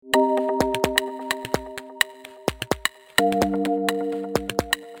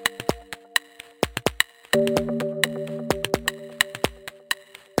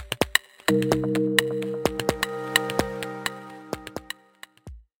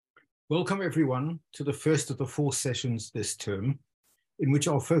Welcome everyone to the first of the 4 sessions this term, in which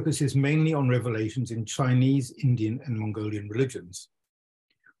our focus is mainly on revelations in Chinese, Indian, and Mongolian religions.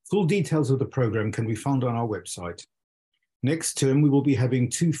 Full details of the program can be found on our website. Next term, we will be having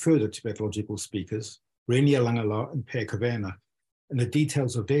 2 further Tibetological speakers, Renia Langala and Per Caverna, and the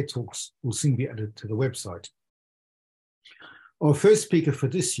details of their talks will soon be added to the website. Our first speaker for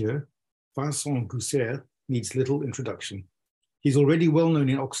this year, Vincent Goussaire, needs little introduction. He's already well known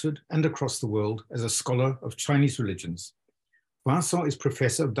in Oxford and across the world as a scholar of Chinese religions. Vincent is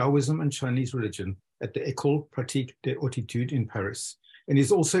professor of Taoism and Chinese religion at the École Pratique des Hautes Études in Paris, and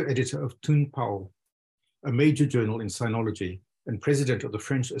is also editor of Tun Pao, a major journal in sinology, and president of the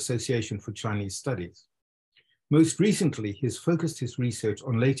French Association for Chinese Studies. Most recently, he has focused his research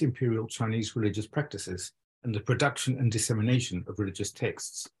on late imperial Chinese religious practices and the production and dissemination of religious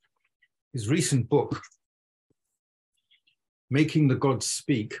texts. His recent book, Making the Gods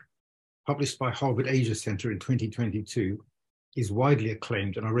Speak, published by Harvard Asia Center in 2022, is widely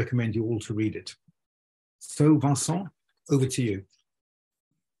acclaimed, and I recommend you all to read it. So, Vincent, over to you.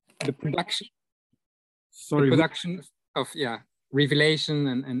 The production of revelation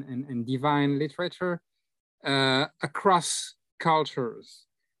and divine literature across cultures,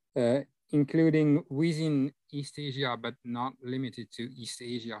 including within East Asia, but not limited to East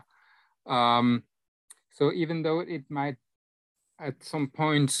Asia. So even though it might at some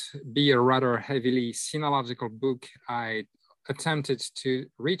point be a rather heavily sinological book, I attempted to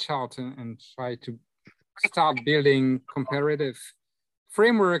reach out and try to start building comparative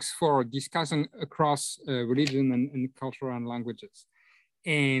frameworks for discussing across religion and culture and languages.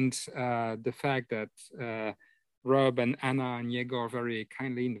 And the fact that Rob and Anna and Yegor very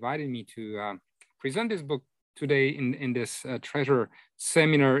kindly invited me to present this book today in this treasure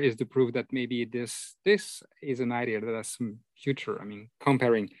seminar is the proof that maybe this is an idea that has some future. I mean,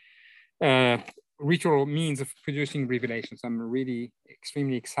 comparing ritual means of producing revelations. I'm really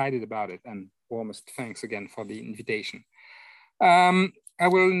extremely excited about it, and warmest thanks again for the invitation. I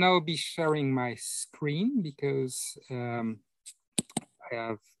will now be sharing my screen because I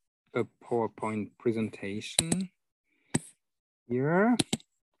have a PowerPoint presentation here.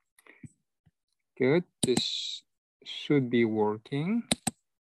 Good, this should be working.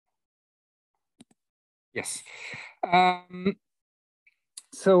 Yes.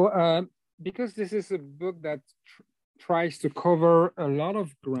 Because this is a book that tries to cover a lot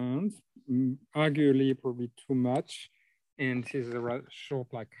of ground, arguably probably too much, and this is a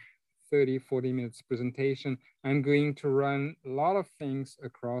short, like 30-40 minutes presentation, I'm going to run a lot of things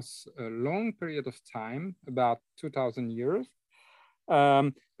across a long period of time, about 2,000 years.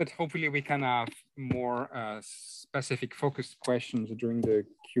 But hopefully we can have more specific focused questions during the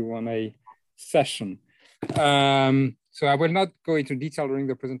Q&A session. So I will not go into detail during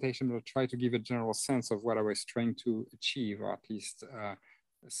the presentation, but I'll try to give a general sense of what I was trying to achieve, or at least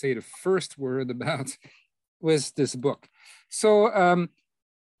say the first word about with this book. So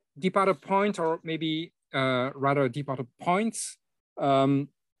deep outer point, or maybe rather deep outer points.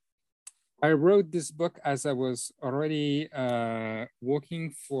 I wrote this book as I was already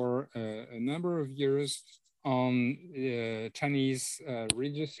working for a number of years on Chinese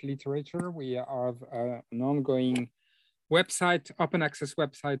religious literature. We have an ongoing website, open access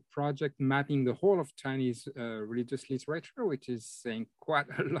website project mapping the whole of Chinese religious literature, which is saying quite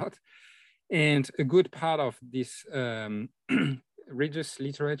a lot. And a good part of this religious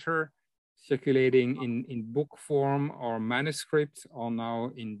literature circulating in book form or manuscript, or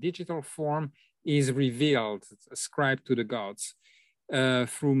now in digital form, is revealed, ascribed to the gods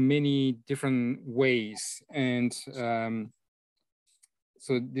through many different ways. And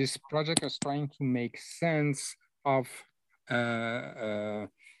so this project is trying to make sense of the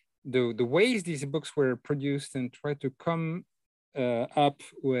ways these books were produced, and try to come up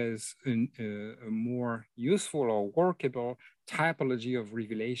with a more useful or workable typology of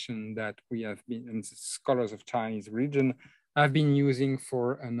revelation that we have been, and scholars of Chinese religion have been using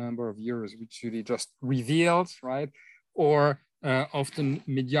for a number of years, which really just revealed, right? Or often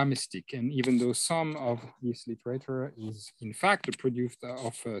mediumistic. And even though some of this literature is in fact produced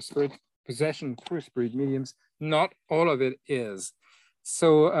of spirit possession through spirit mediums, not all of it is.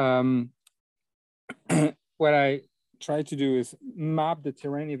 So what I try to do is map the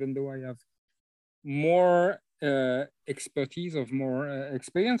terrain, even though I have more expertise, of more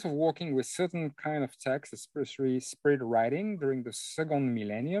experience of working with certain kind of texts, especially spirit writing during the second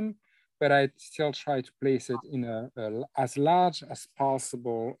millennium, but I still try to place it in a as large as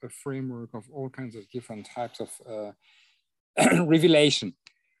possible a framework of all kinds of different types of revelation.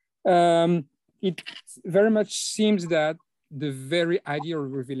 It very much seems that the very idea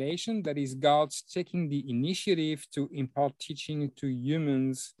of revelation, that is God's taking the initiative to impart teaching to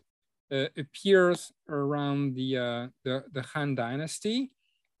humans, appears around the Han Dynasty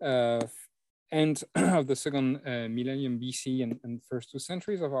and of the second millennium BC and first 2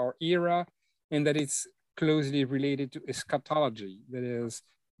 centuries of our era, and that it's closely related to eschatology. That is,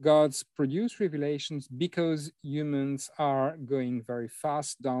 God's produced revelations because humans are going very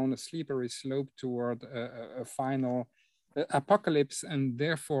fast down a slippery slope toward a final apocalypse, and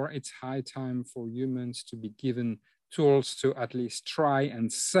therefore it's high time for humans to be given tools to at least try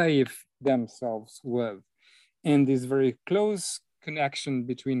and save themselves with. And this very close connection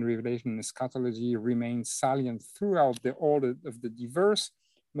between revelation and eschatology remains salient throughout all of the diverse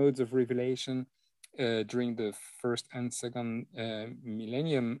modes of revelation during the first and second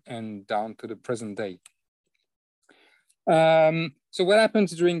millennium and down to the present day. So what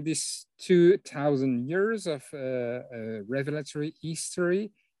happens during this 2000 years of revelatory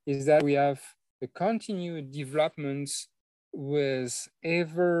history is that we have the continued developments with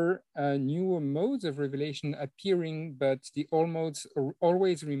ever newer modes of revelation appearing, but the old modes are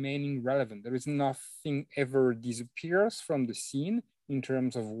always remaining relevant. There is nothing ever disappears from the scene in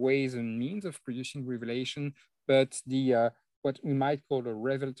terms of ways and means of producing revelation, but the what we might call a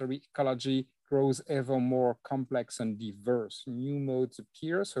revelatory ecology grows ever more complex and diverse. New modes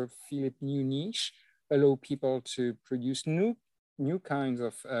appear, so fill new niche, allow people to produce new kinds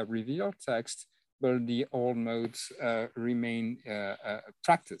of revealed text, but the old modes remain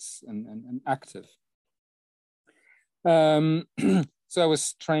practice and active. So I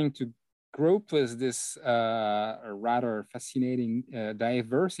was trying to grope with this rather fascinating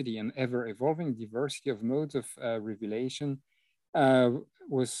diversity and ever-evolving diversity of modes of revelation.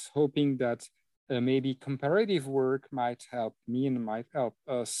 Was hoping that maybe comparative work might help me and might help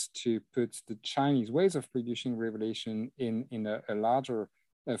us to put the Chinese ways of producing revelation in a larger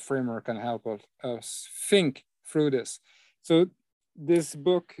framework and help us think through this. So this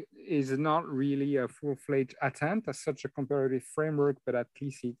book is not really a full-fledged attempt at such a comparative framework, but at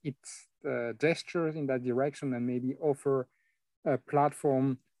least it gestures in that direction and maybe offer a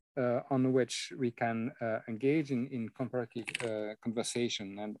platform on which we can engage in comparative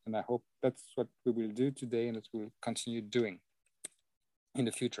conversation. And I hope that's what we will do today and that we'll continue doing in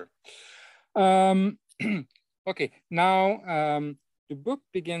the future. Okay, now the book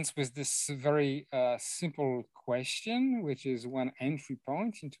begins with this very simple question, which is one entry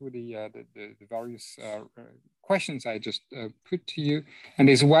point into the various questions I just put to you, and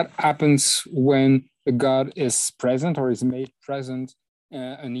is what happens when a God is present or is made present,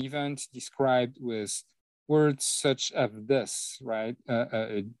 an event described with words such as this, right?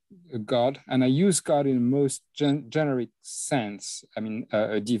 A God, and I use God in the most generic sense. I mean,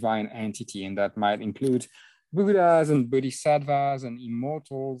 a divine entity, and that might include Buddhas and Bodhisattvas and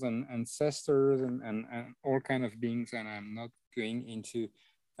immortals and ancestors and all kind of beings. And I'm not going into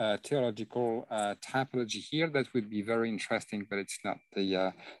theological typology here. That would be very interesting, but it's not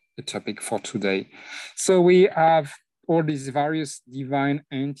the topic for today. So we have all these various divine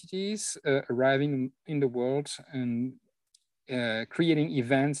entities arriving in the world and creating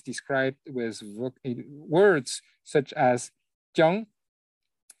events described with words such as Jiang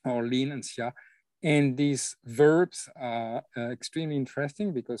or Lin and Xia. And these verbs are extremely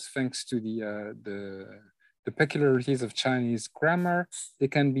interesting because thanks to the peculiarities of Chinese grammar, they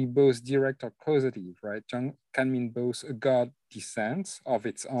can be both direct or causative, right? Jiang can mean both a God descends of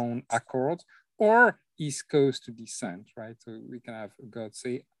its own accord or is caused to descend, right? So we can have a God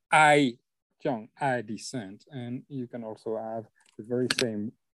say, I, Jiang, I descend. And you can also have the very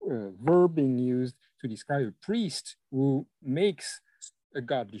same verb being used to describe a priest who makes a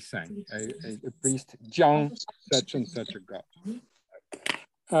God descend, a priest, Jiang, such and such a God.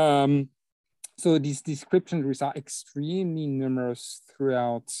 So these descriptions are extremely numerous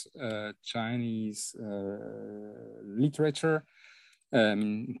throughout Chinese literature,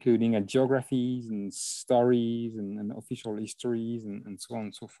 including geographies and stories and official histories and so on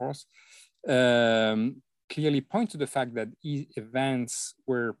and so forth. Clearly point to the fact that events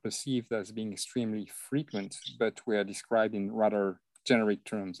were perceived as being extremely frequent, but were described in rather generic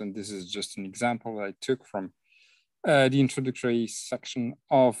terms. And this is just an example that I took from the introductory section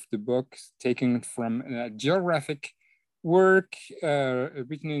of the book, taken from a geographic work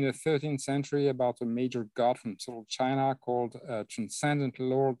written in the 13th century about a major god from Central China called Transcendent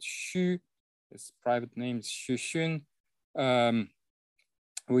Lord Xu. His private name is Xu Xun,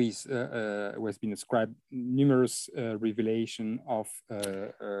 who has been ascribed numerous revelation of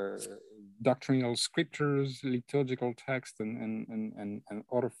doctrinal scriptures, liturgical texts, and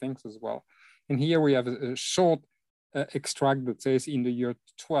other things as well. And here we have a short extract that says, in the year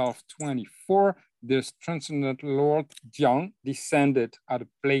 1224, this transcendent Lord Jiang descended at a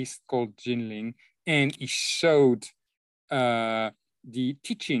place called Jinling, and he showed the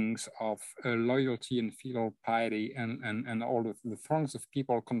teachings of loyalty and filial piety, and all of the throngs of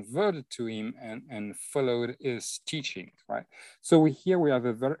people converted to him and followed his teachings, right? So here we have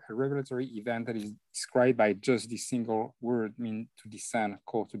a revelatory event that is described by just this single word, mean to descend,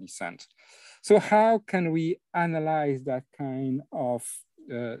 call to descent. So how can we analyze that kind of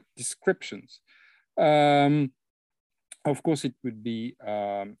descriptions? Of course, it would be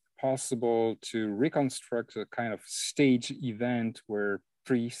possible to reconstruct a kind of stage event where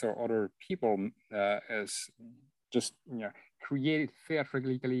priests or other people as just created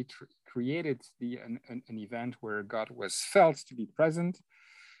theatrically created an event where God was felt to be present.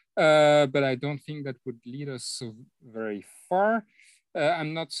 But I don't think that would lead us so very far.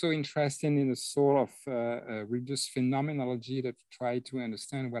 I'm not so interested in the sort of religious phenomenology that try to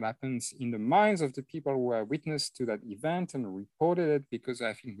understand what happens in the minds of the people who are witness to that event and reported it, because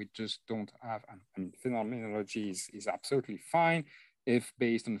I think we just don't have, I mean, phenomenology is absolutely fine if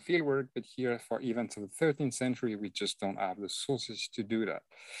based on fieldwork, but here for events of the 13th century, we just don't have the sources to do that.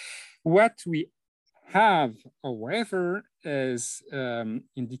 What we have, however, is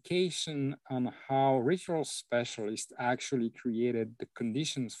indication on how ritual specialists actually created the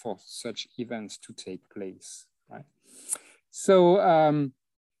conditions for such events to take place, right? So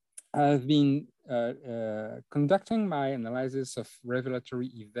I've been conducting my analysis of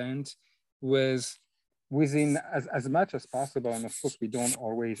revelatory event within as much as possible, and of course we don't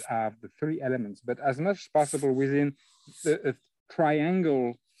always have the three elements, but as much as possible within the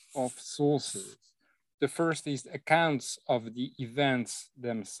triangle of sources. The first is accounts of the events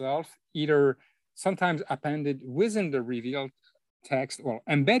themselves, either sometimes appended within the revealed text or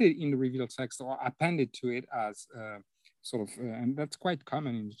embedded in the revealed text or appended to it as sort of, and that's quite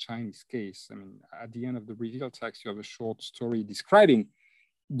common in the Chinese case. I mean, at the end of the revealed text, you have a short story describing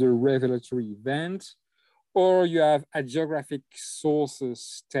the revelatory event, or you have hagiographic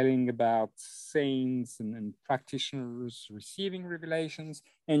sources telling about saints and practitioners receiving revelations,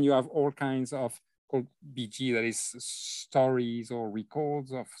 and you have all kinds of called BG, that is stories or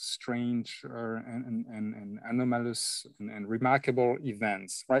records of strange and anomalous and remarkable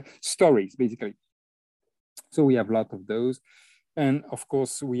events, right? Stories, basically. So we have a lot of those. And of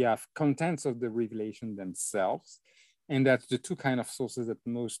course, we have contents of the revelation themselves. And that's the two kind of sources that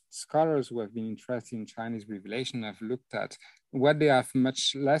most scholars who have been interested in Chinese revelation have looked at. What they have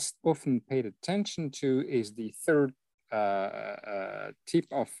much less often paid attention to is the third tip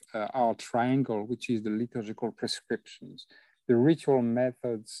of our triangle, which is the liturgical prescriptions, the ritual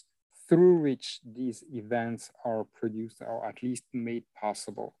methods through which these events are produced or at least made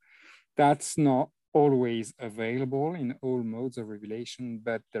possible. That's not always available in all modes of revelation,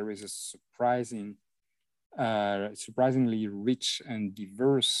 but there is a surprisingly rich and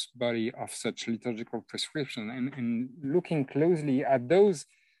diverse body of such liturgical prescription. And looking closely at those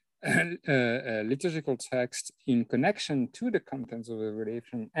liturgical texts in connection to the contents of the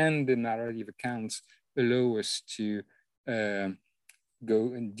revelation and the narrative accounts allow us to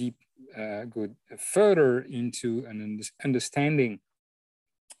go further into an understanding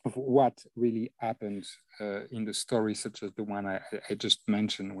of what really happened in the story, such as the one I just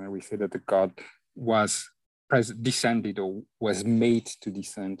mentioned, where we say that the God was descended or was made to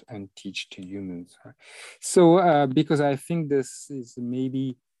descend and teach to humans. Right? So because I think this is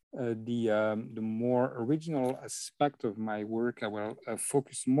maybe the more original aspect of my work, I will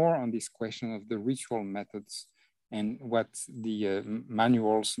focus more on this question of the ritual methods and what the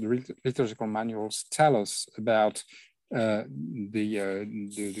manuals, the liturgical manuals tell us about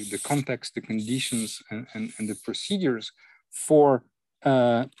the context, the conditions, and the procedures for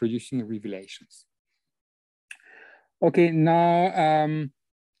producing revelations. Okay, now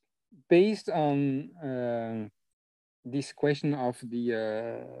based on this question of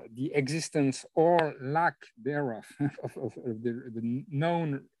the existence or lack thereof of the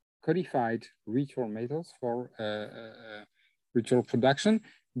known codified ritual methods for ritual production,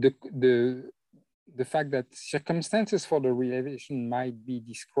 the fact that circumstances for the revelation might be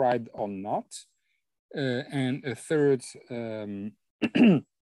described or not, and a third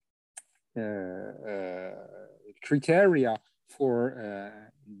criteria for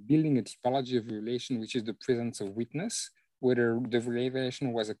building a typology of revelation, which is the presence of witness, whether the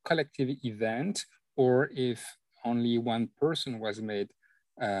revelation was a collective event or if only one person was made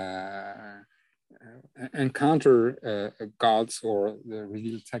encounter gods or the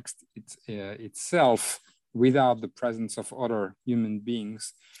revealed text itself without the presence of other human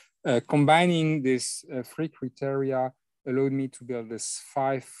beings. combining these three criteria allowed me to build this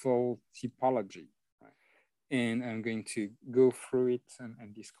five-fold typology. And I'm going to go through it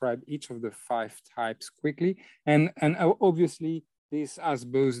and describe each of the five types quickly. And obviously, this has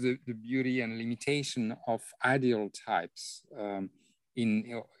both the beauty and limitation of ideal types.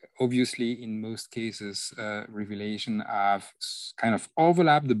 Obviously, in most cases, revelation have kind of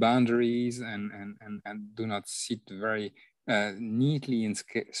overlap the boundaries and do not sit very neatly and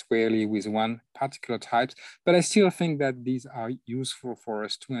squarely with one particular type. But I still think that these are useful for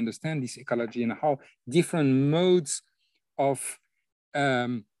us to understand this ecology and how different modes of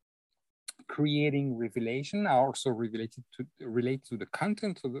creating revelation are also relate to the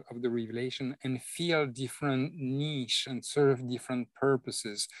content of the revelation and fill different niche and serve different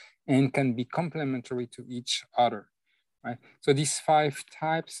purposes and can be complementary to each other, right? So these five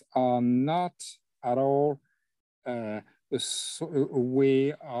types are not at all a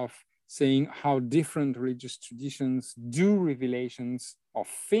way of saying how different religious traditions do revelations or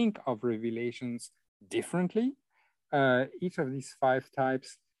think of revelations differently. Each of these five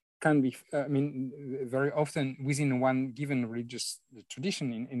types can be, very often within one given religious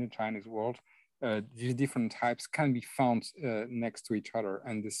tradition in the Chinese world, these different types can be found next to each other,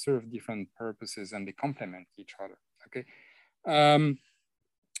 and they serve different purposes and they complement each other, okay?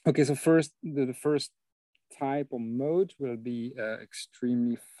 Okay, so first, the first type or mode will be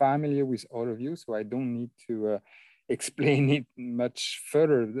extremely familiar with all of you, so I don't need to explain it much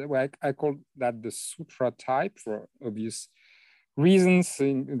further. I call that the sutra type for obvious reasons,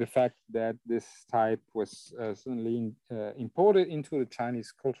 in the fact that this type was suddenly imported into the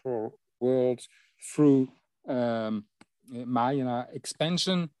Chinese cultural world through Mahayana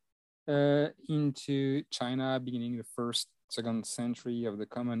expansion into China beginning the second century of the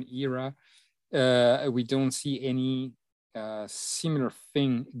Common Era. We don't see any similar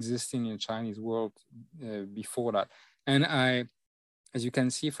thing existing in the Chinese world before that. And as you can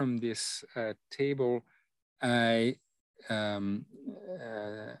see from this table, I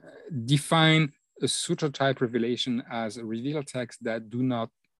define a sutra type revelation as a revealed text that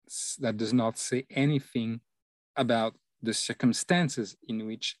does not say anything about the circumstances in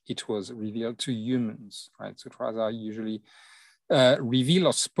which it was revealed to humans, right? Sutras are usually revealed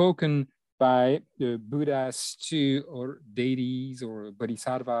or spoken by the Buddhas to or deities or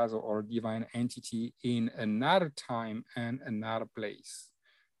bodhisattvas or divine entity in another time and another place.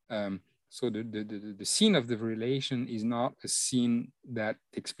 So the scene of the revelation is not a scene that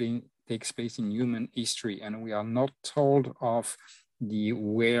takes place in human history, and we are not told of the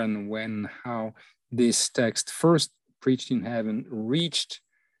where and when, how this text first preached in heaven reached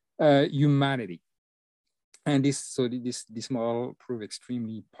humanity. And this model proved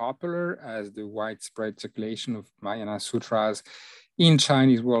extremely popular as the widespread circulation of Mahayana sutras in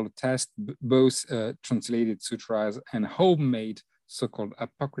Chinese world attest, both translated sutras and homemade so-called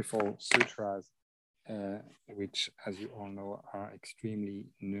apocryphal sutras, which, as you all know, are extremely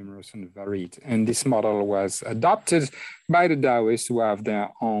numerous and varied. And this model was adopted by the Taoists, who have their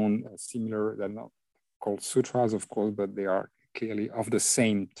own similar, they're not called sutras, of course, but they are clearly of the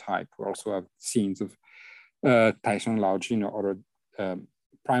same type. We also have scenes of Taishan Laojun or other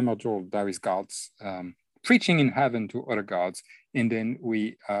primordial Taoist gods preaching in heaven to other gods. And then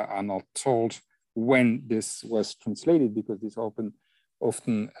we are not told when this was translated, because this often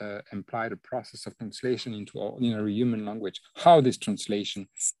implied a process of translation into ordinary human language, how this translation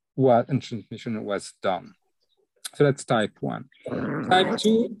and transmission was done. So that's type one. Type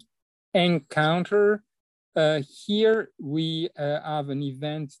two, encounter. Here we have an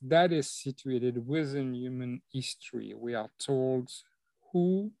event that is situated within human history. We are told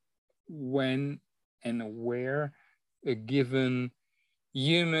who, when, and where a given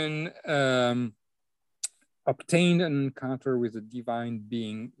human obtained an encounter with a divine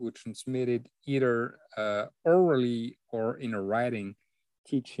being who transmitted either orally or in a writing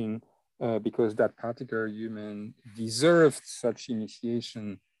teaching, because that particular human deserved such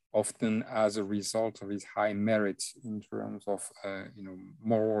initiation, often as a result of his high merits in terms of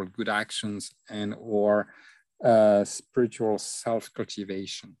moral good actions and or spiritual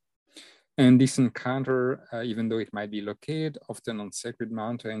self-cultivation. And this encounter, even though it might be located often on sacred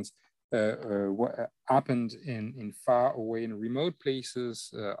mountains, happened in far away and remote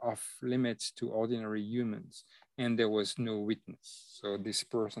places off limits to ordinary humans, and there was no witness. So this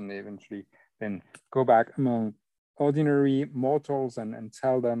person eventually then go back among ordinary mortals and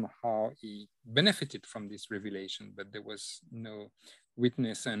tell them how he benefited from this revelation, but there was no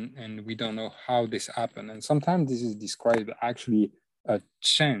witness, and we don't know how this happened. And sometimes this is described actually a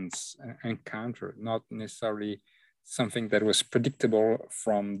chance encounter, not necessarily something that was predictable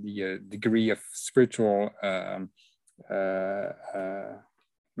from the degree of spiritual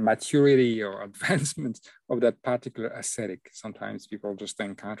maturity or advancement of that particular ascetic. Sometimes people just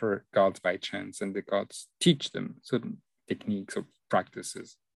encounter gods by chance, and the gods teach them certain techniques or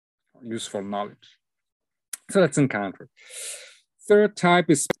practices, or useful knowledge. So that's encounter. Third type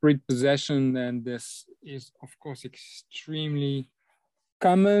is spirit possession, and this is, of course, extremely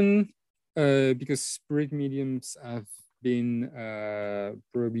common because spirit mediums have been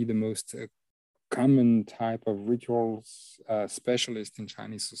probably the most common type of rituals specialist in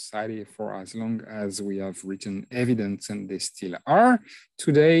Chinese society for as long as we have written evidence, and they still are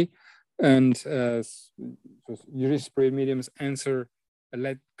today. And usually spirit mediums answer,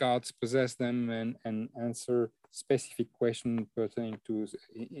 let gods possess them, and answer specific questions pertaining to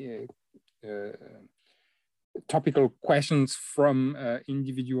topical questions from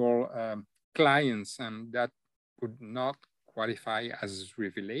individual clients, and that would not qualify as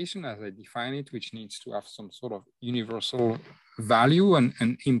revelation as I define it, which needs to have some sort of universal value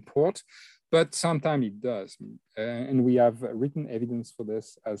and import, but sometimes it does. And we have written evidence for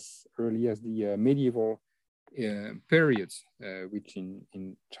this as early as the medieval periods, which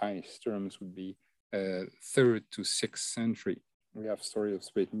in Chinese terms would be 3rd to 6th century. We have stories of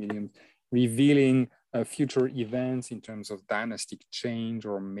spirit mediums revealing future events in terms of dynastic change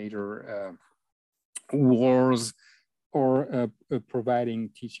or major wars, or providing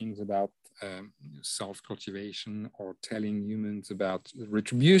teachings about self-cultivation, or telling humans about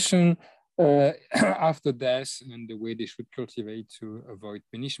retribution after death and the way they should cultivate to avoid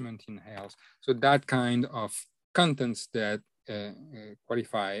punishment in hell. So that kind of contents that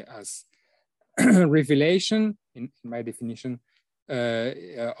qualify as revelation, in my definition,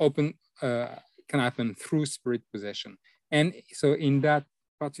 can happen through spirit possession. And so in that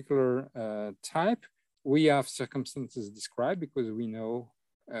particular type, we have circumstances described because we know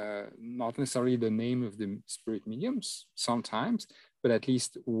not necessarily the name of the spirit mediums sometimes, but at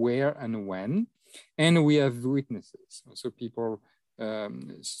least where and when. And we have witnesses. So people,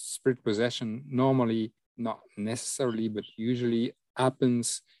 spirit possession normally, not necessarily, but usually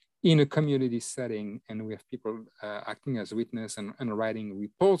happens in a community setting, and we have people acting as witness and writing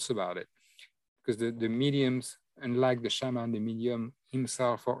reports about it. Because the mediums, unlike the shaman, the medium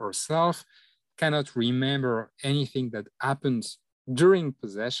himself or herself, cannot remember anything that happens during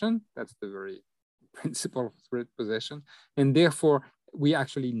possession. That's the very principle of spirit possession. And therefore, we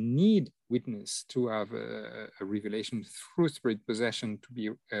actually need witness to have a revelation through spirit possession to be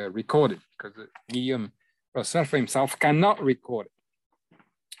recorded, because the medium herself or himself cannot record it.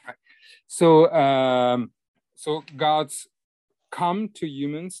 Right. So gods come to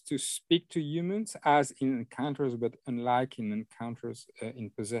humans to speak to humans as in encounters, but unlike in encounters in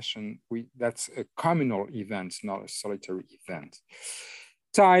possession, that's a communal event, not a solitary event.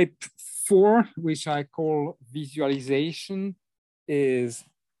 Type 4, which I call visualization, is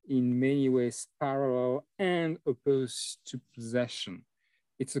in many ways parallel and opposed to possession.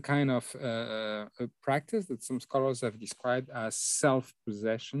 It's a kind of a practice that some scholars have described as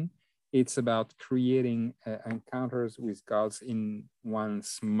self-possession. It's about creating encounters with gods in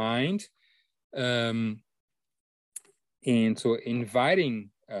one's mind. And so inviting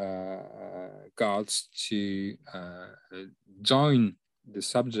gods to join the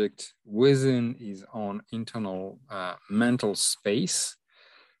subject within his own internal mental space.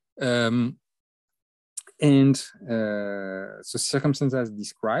 So circumstances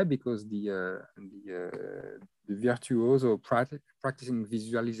described, because the virtuoso practicing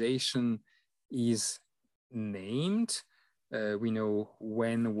visualization is named. We know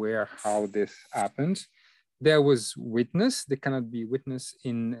when, where, how this happened. There was witness. There cannot be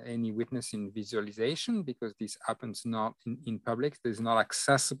any witness in visualization, because this happens not in public. It's not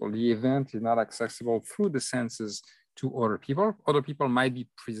accessible. The event is not accessible through the senses to other people. Other people might be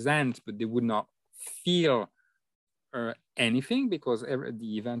present, but they would not feel anything, because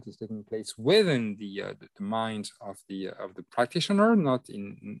the event is taking place within the mind of the practitioner, not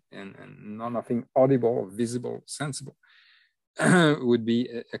in nothing audible, visible, sensible would be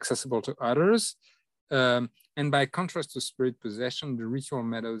accessible to others. And by contrast to spirit possession, the ritual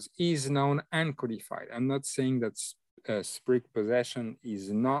methods is known and codified. I'm not saying that spirit possession is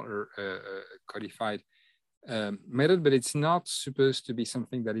not a codified method, but it's not supposed to be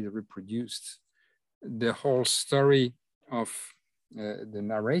something that is reproduced. The whole story of the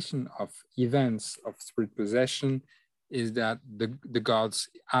narration of events of spirit possession is that the gods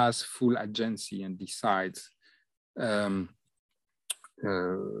has full agency and decides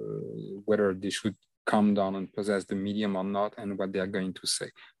whether they should come down and possess the medium or not, and what they are going to say.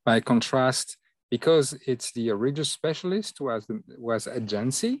 By contrast, because it's the religious specialist who has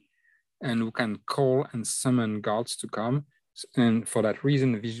agency and who can call and summon gods to come. And for that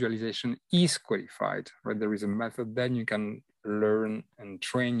reason, visualization is qualified, right? There is a method then you can learn and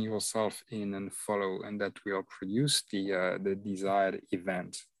train yourself in and follow, and that will produce the desired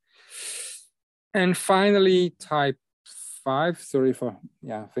event. And finally, type 5,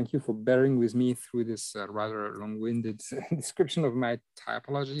 thank you for bearing with me through this rather long-winded description of my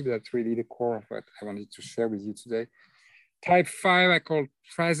typology, but that's really the core of what I wanted to share with you today. Type 5 I call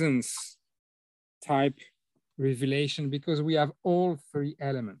presence type revelation, because we have all three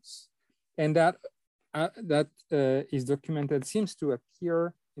elements, and that is documented, seems to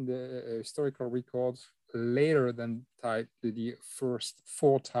appear in the historical records later than the first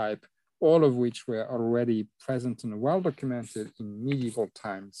 4 type, all of which were already present and well documented in medieval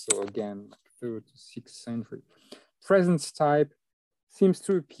times. So again, 3rd to 6th century. Presence type seems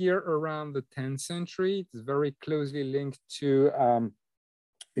to appear around the 10th century. It's very closely linked to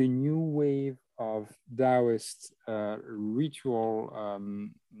a new wave of Taoist ritual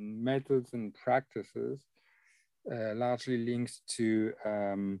methods and practices, largely linked to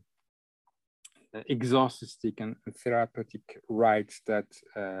exorcistic and therapeutic rites that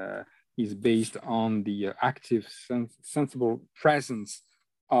is based on the active, sensible presence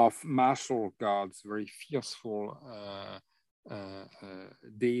of martial gods, very fierceful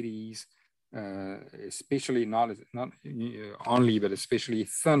deities, especially not only, but especially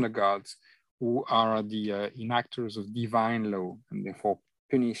thunder gods, who are the enactors of divine law and therefore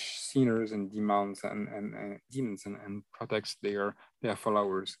punish sinners and demons and protects their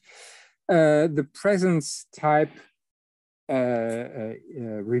followers. The presence type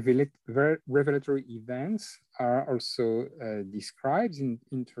revelatory events are also described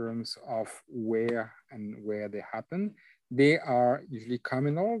in terms of where they happen. They are usually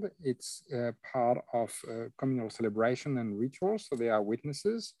communal. It's part of communal celebration and rituals, so they are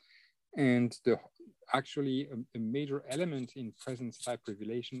witnesses. And actually a major element in presence type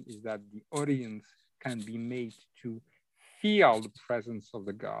revelation is that the audience can be made to feel the presence of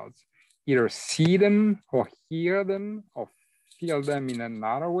the gods, either see them or hear them or feel them in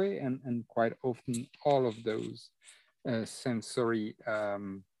another way, and quite often all of those sensory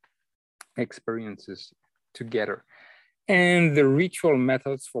experiences together. And the ritual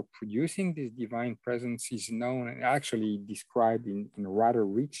methods for producing this divine presence is known and actually described in rather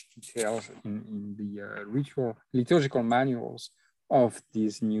rich details in the liturgical manuals of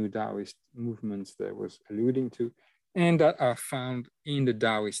these new Taoist movements that I was alluding to, and that are found in the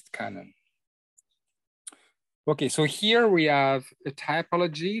Taoist canon. Okay, so here we have a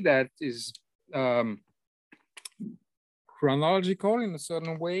typology that is chronological in a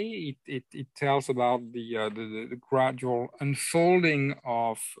certain way. It tells about the gradual unfolding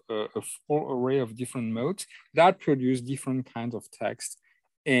of a full array of different modes that produce different kinds of text,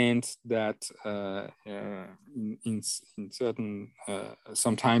 and that in certain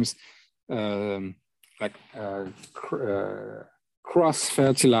sometimes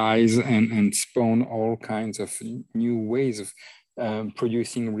cross-fertilize and spawn all kinds of new ways of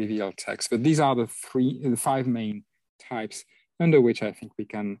producing revealed text. But these are the 5 main types under which I think we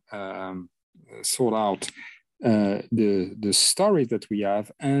can sort out the story that we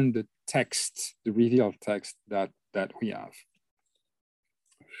have and the text, the revealed text that we have.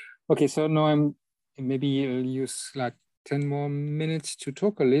 Okay, so now maybe I'll use like 10 more minutes to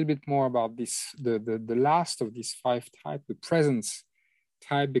talk a little bit more about this, the last of these 5 types, the presence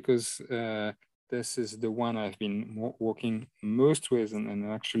type, because this is the one I've been working most with,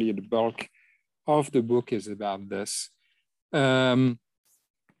 and actually the bulk of the book is about this. So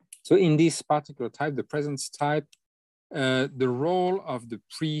in this particular type, the presence type, the role of the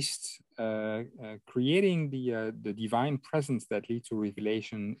priest creating the divine presence that leads to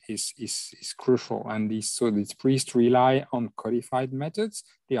revelation is crucial. And these priests rely on codified methods.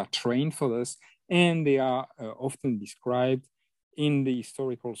 They are trained for this, and they are often described in the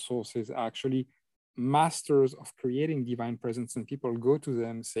historical sources actually masters of creating divine presence, and people go to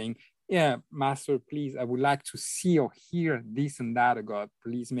them saying, yeah, master, please, I would like to see or hear this and that, God,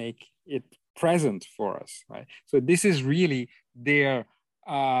 please make it present for us, right? So this is really the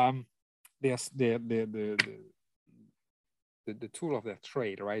tool of their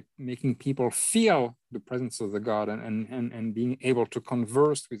trade, right? Making people feel the presence of the God and being able to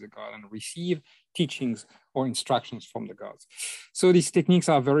converse with the God and receive teachings or instructions from the gods. So these techniques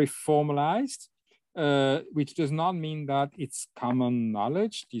are very formalized, which does not mean that it's common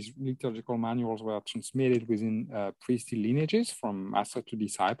knowledge. These liturgical manuals were transmitted within priestly lineages from master to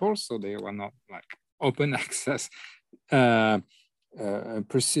disciples, so they were not like open access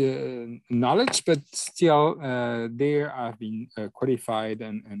knowledge, but still they have been codified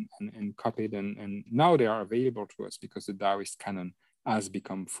and copied, and now they are available to us because the Taoist canon has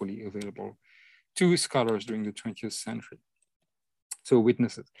become fully available to scholars during the 20th century. So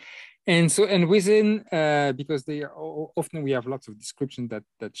witnesses. And within, because they are often we have lots of descriptions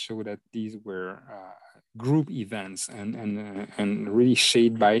that show that these were group events and really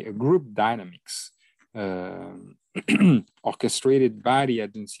shaped by a group dynamics, orchestrated by the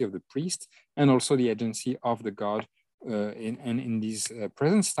agency of the priest and also the agency of the god. In these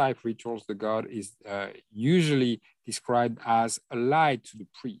presence type rituals, the god is usually described as allied to the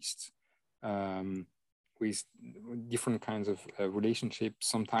priest, with different kinds of relationships,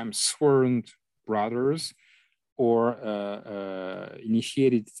 sometimes sworn brothers or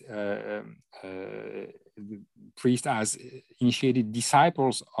initiated priests as initiated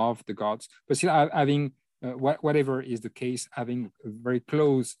disciples of the gods, but still having, whatever is the case, having a very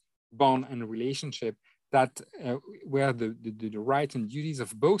close bond and relationship that where the rights and duties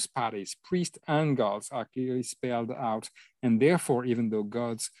of both parties, priest and gods, are clearly spelled out. And therefore, even though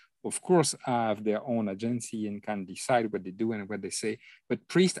gods of course have their own agency and can decide what they do and what they say, but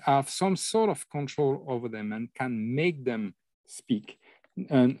priests have some sort of control over them and can make them speak,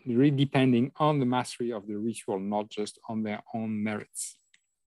 and really depending on the mastery of the ritual, not just on their own merits.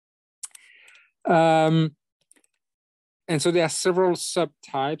 And so there are several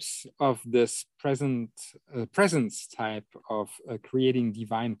subtypes of this presence type of creating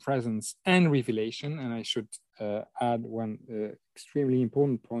divine presence and revelation. And I should add one extremely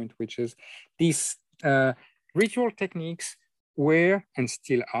important point, which is these ritual techniques were and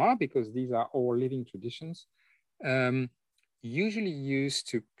still are, because these are all living traditions, usually used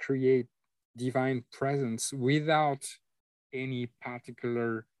to create divine presence without any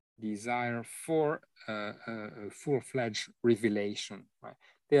particular desire for a full-fledged revelation. Right?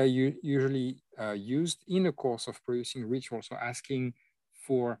 They are usually used in the course of producing rituals, so asking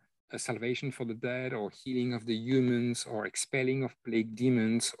for a salvation for the dead, or healing of the humans, or expelling of plague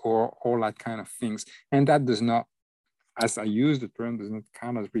demons, or all that kind of things. And that does not, as I use the term, does not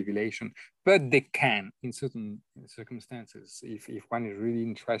count as revelation, but they can in certain circumstances. If one is really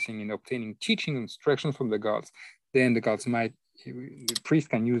interested in obtaining teaching instruction from the gods, then the gods might, the priest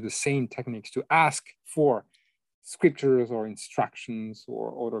can use the same techniques to ask for scriptures or instructions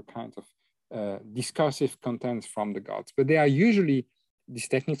or other kinds of discursive contents from the gods. But they are usually, these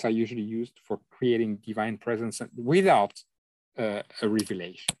techniques are usually used for creating divine presence without a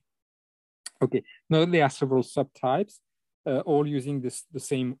revelation. Okay, now there are several subtypes, all using the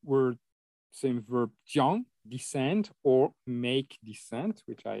same word, same verb, jiang, descend, or make descent,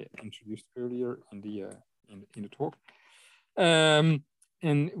 which I introduced earlier in the talk.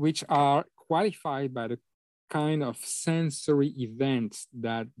 And which are qualified by the kind of sensory events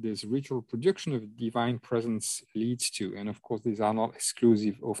that this ritual production of divine presence leads to. And of course, these are not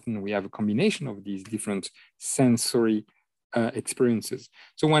exclusive. Often we have a combination of these different sensory experiences.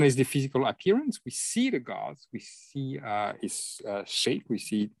 So one is the physical appearance. We see the gods, we see his shape, we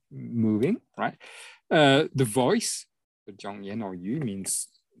see it moving, right? The voice, the jiang yan or yu means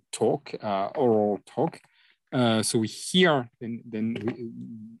talk, oral talk. So we hear,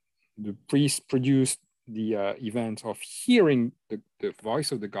 the priest produced the event of hearing the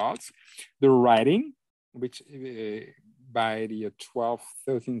voice of the gods. The writing, which by the 12th,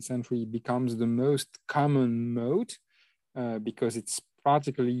 13th century becomes the most common mode because it's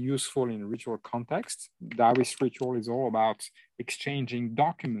particularly useful in ritual context. Taoist ritual is all about exchanging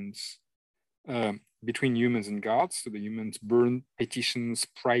documents between humans and gods. So the humans burn petitions,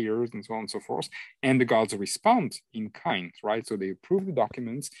 prayers, and so on and so forth, and the gods respond in kind, right? So they approve the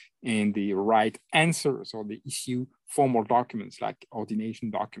documents and they write answers, or they issue formal documents like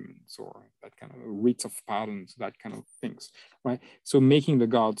ordination documents or that kind of writs of pardons, that kind of things, right? So making the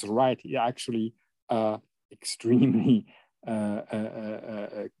gods write is actually extremely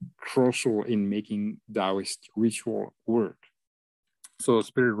crucial in making Taoist ritual work. So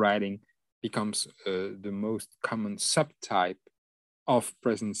spirit writing becomes the most common subtype of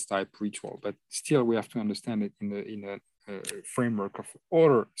presence type ritual, but still we have to understand it in a framework of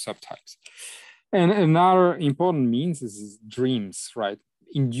other subtypes. And another important means is dreams, right?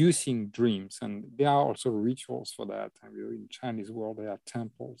 Inducing dreams, and there are also rituals for that. In Chinese world, there are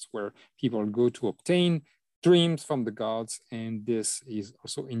temples where people go to obtain dreams from the gods, and this is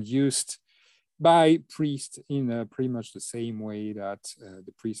also induced by priests in pretty much the same way that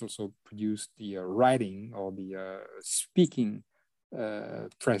the priests also produced the writing or the speaking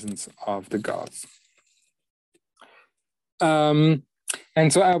presence of the gods. And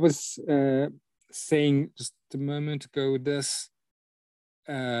so I was saying just a moment ago, this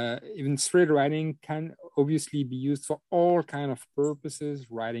even spread writing can obviously be used for all kinds of purposes,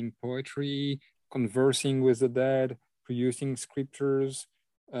 writing poetry, conversing with the dead, producing scriptures,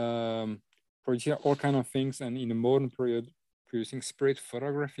 producing all kinds of things. And in the modern period, producing spirit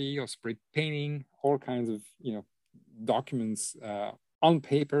photography or spirit painting, all kinds of, documents on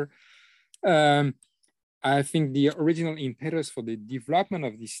paper. I think the original impetus for the development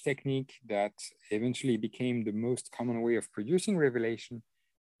of this technique that eventually became the most common way of producing revelation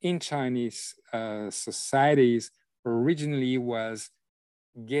in Chinese societies originally was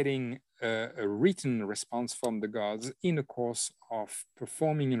getting a written response from the gods in the course of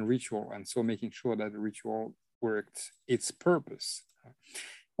performing a ritual, and so making sure that the ritual worked its purpose.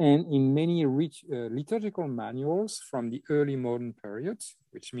 And in many liturgical manuals from the early modern period,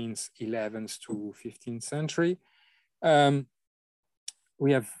 which means 11th to 15th century,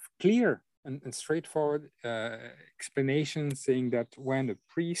 we have clear and straightforward explanations saying that when a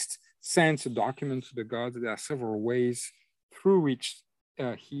priest sends a document to the gods, there are several ways through which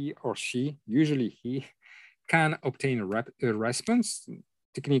he or she, usually he, can obtain a response.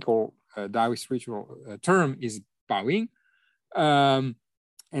 Technical Taoist ritual term is bowing.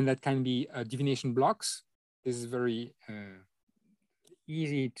 And that can be divination blocks. This is very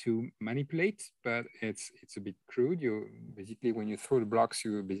easy to manipulate, but it's a bit crude. You basically, when you throw the blocks,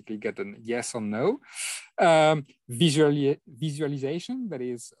 you basically get a yes or no. Visualization, that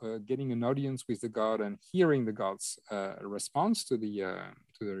is getting an audience with the god and hearing the god's response to the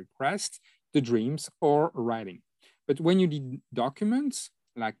request, the dreams, or writing. But when you did documents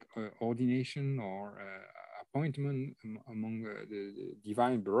like ordination or appointment among the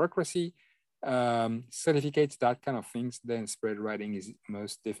divine bureaucracy, certificates, that kind of things, then spread writing is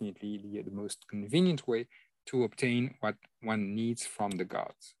most definitely the most convenient way to obtain what one needs from the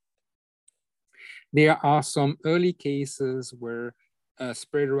gods. There are some early cases where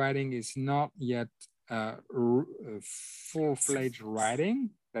spread writing is not yet full-fledged writing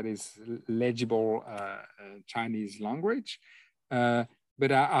that is legible Chinese language, but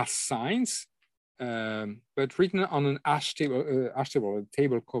there are signs, but written on an ash table, a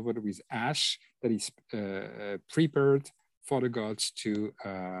table covered with ash that is prepared for the gods to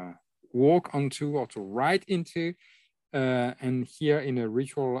walk onto or to write into. And here in a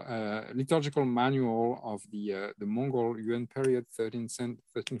ritual liturgical manual of the Mongol Yuan period, 13th,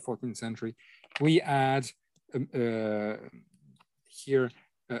 14th century, we add here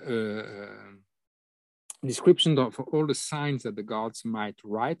description of all the signs that the gods might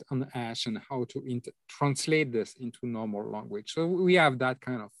write on the ash and how to translate this into normal language. So we have that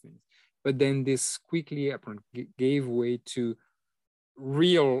kind of thing. But then this quickly gave way to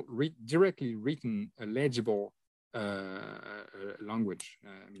real, directly written, legible language,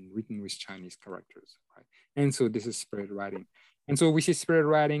 written with Chinese characters, right? And so this is spread writing. And so we see spread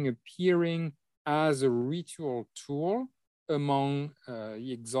writing appearing as a ritual tool among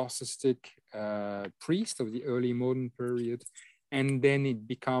the exorcistic priests of the early modern period. And then it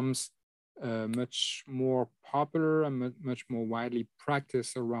becomes much more popular and much more widely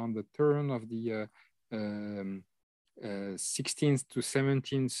practiced around the turn of the 16th to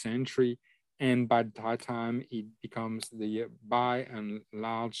 17th century. And by that time, it becomes by and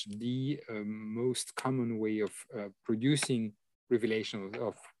large the most common way of producing revelation,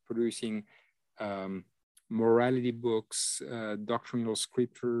 of producing morality books, doctrinal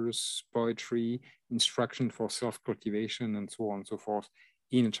scriptures, poetry, instruction for self-cultivation, and so on and so forth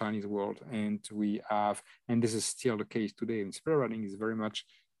in the Chinese world. And we have, and this is still the case today, and spread writing is very much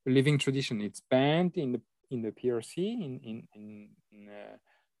a living tradition. It's banned in the PRC, in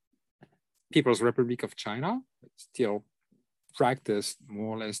People's Republic of China. It's still practiced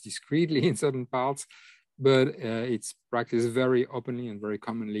more or less discreetly in certain parts, but it's practiced very openly and very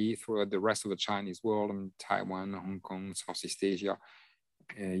commonly throughout the rest of the Chinese world, Taiwan, Hong Kong, Southeast Asia,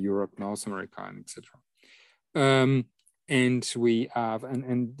 Europe, North America, and etc. And we have,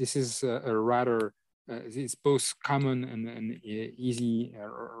 and this is a rather, it's both common and easy,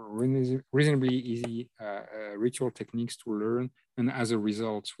 reasonably easy ritual techniques to learn. And as a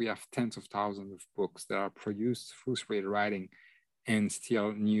result, we have tens of thousands of books that are produced through spread writing, and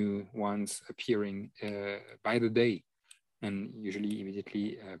still new ones appearing by the day, and usually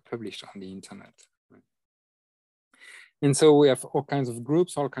immediately published on the internet. Right? And so we have all kinds of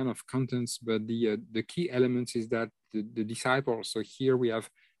groups, all kinds of contents, but the key elements is that the disciples. So here we have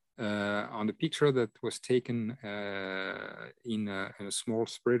on the picture that was taken in a small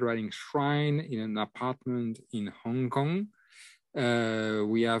spread writing shrine in an apartment in Hong Kong.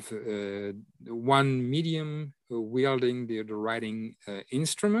 We have one medium wielding the writing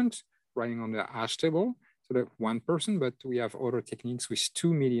instrument, writing on the ash table. sort of one person, but we have other techniques with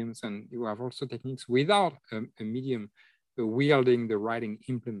two mediums, and you have also techniques without a medium wielding the writing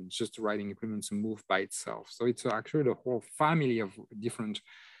implements, just the writing implements move by itself. So it's actually the whole family of different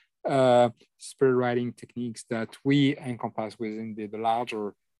spirit writing techniques that we encompass within the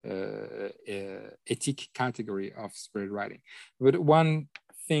larger ethic category of spirit writing. But one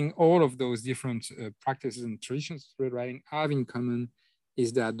thing all of those different practices and traditions of spirit writing have in common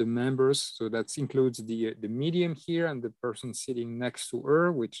is that the members, so that includes the medium here and the person sitting next to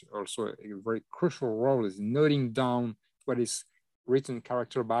her, which also a very crucial role is noting down what is written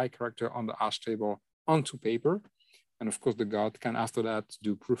character by character on the ash table onto paper. And of course, the god can after that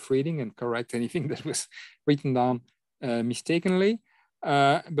do proofreading and correct anything that was written down mistakenly.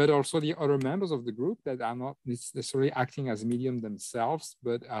 But also the other members of the group that are not necessarily acting as medium themselves,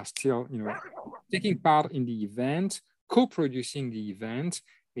 but are still, taking part in the event, co-producing the event,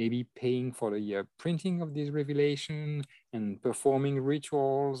 maybe paying for the printing of this revelation and performing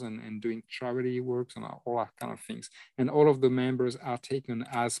rituals and doing charity works and all that kind of things. And all of the members are taken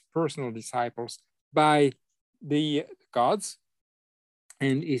as personal disciples by the gods.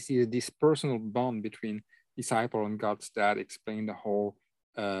 And it is this personal bond between disciple and gods that explain the whole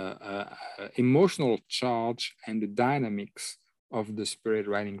emotional charge and the dynamics of the spirit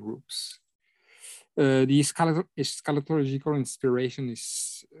writing groups. The eschatological inspiration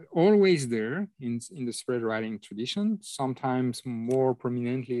is always there in the spirit writing tradition, sometimes more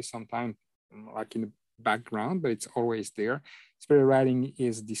prominently, sometimes like in the background, but it's always there. Spirit writing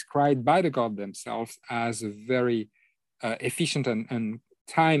is described by the god themselves as a very efficient and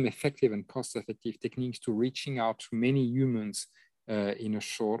time-effective and cost-effective techniques to reaching out to many humans in a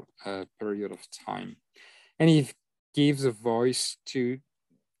short period of time. And it gives a voice to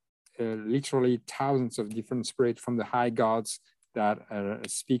literally thousands of different spirits from the high gods that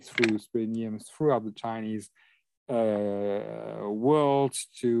speak through spirit mediums throughout the Chinese world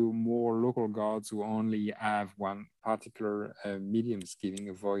to more local gods who only have one particular mediums giving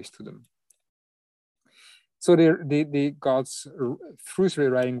a voice to them. So the gods through spirit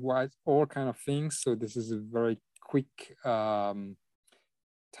writing write all kind of things. So this is a very quick typology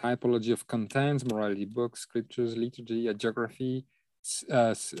of contents: morality books, scriptures, liturgy, geography,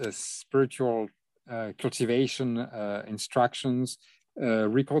 spiritual cultivation instructions,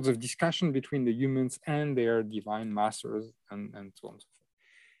 records of discussion between the humans and their divine masters, and so on and so forth.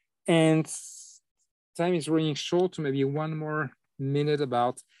 And time is running short, so maybe one more minute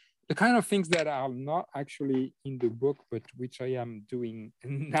about the kind of things that are not actually in the book, but which I am doing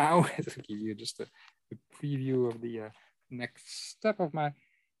now. To give you just a preview of the next step of my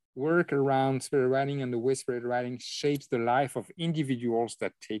work around spirit writing and the way spirit writing shapes the life of individuals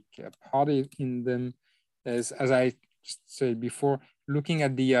that take part in them. As I said before, looking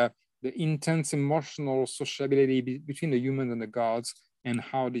at the intense emotional sociability between the humans and the gods and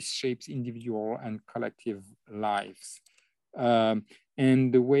how this shapes individual and collective lives.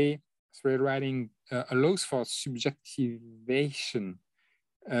 And the way spirit writing allows for subjectivation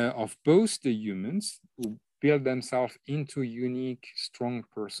of both the humans who build themselves into unique, strong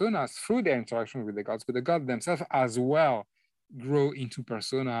personas through their interaction with the gods, but the gods themselves as well grow into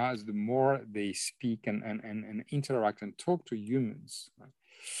personas the more they speak and interact and talk to humans. Right?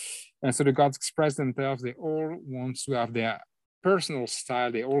 And so the gods express themselves, they all want to have their personal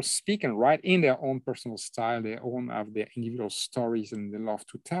style, they all speak and write in their own personal style, they all have their individual stories and they love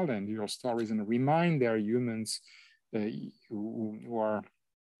to tell their individual stories and remind their humans who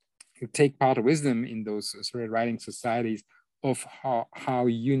take part with them in those spirit writing societies of how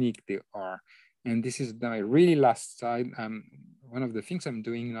unique they are. And this is my really last slide. One of the things I'm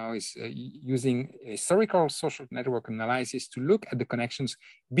doing now is using historical social network analysis to look at the connections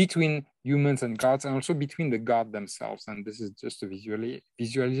between humans and gods and also between the gods themselves. And this is just a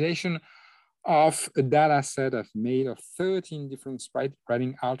visualization of a data set I've made of 13 different spirit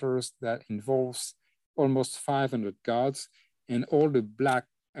writing altars that involves almost 500 gods, and all the black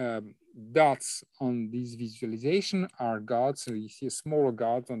dots on this visualization are gods. So you see a smaller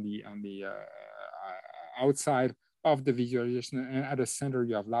god on the outside of the visualization, and at the center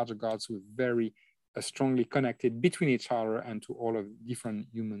you have larger gods who are very strongly connected between each other and to all of different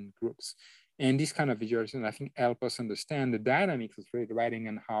human groups. And this kind of visualization, I think, help us understand the dynamics of spirit writing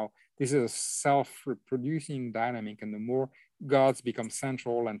and how this is a self-reproducing dynamic. And the more gods become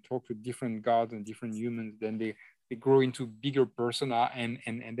central and talk to different gods and different humans, then they grow into bigger persona and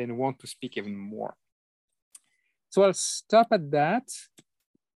then want to speak even more. So I'll stop at that.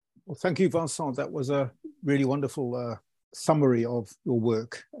 Well, thank you, Vincent. That was a really wonderful summary of your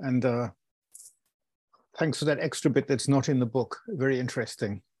work. And thanks for that extra bit that's not in the book. Very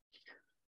interesting.